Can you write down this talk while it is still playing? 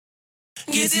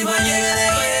Gizi bayeke.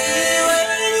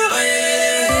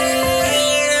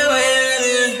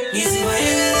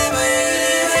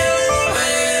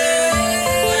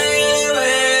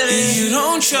 You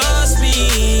don't trust me,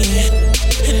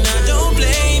 and I don't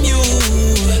blame you.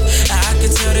 I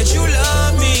can tell that you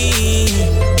love me,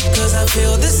 cause I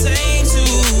feel the same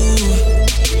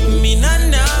too. Mina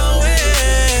nawe,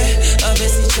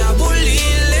 abesi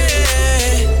chabulile.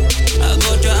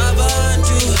 Agoto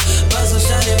abantu,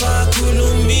 bazoshale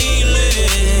bakhulumile.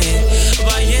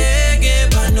 Bayeke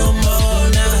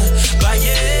banomona,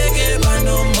 bayeke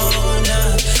banomona,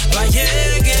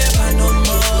 bayeke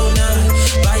banomona,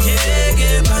 bayeke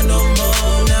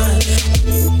banomona,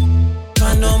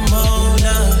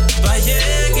 banomona,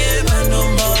 bayeke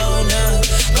banomona,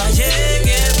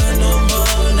 bayeke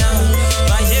banomona,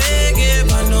 bayeke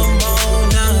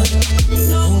banomona.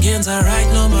 Ungenza right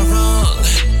noma wrong,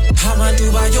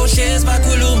 abantu bayoshes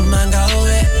bakhuluma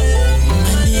ngawe.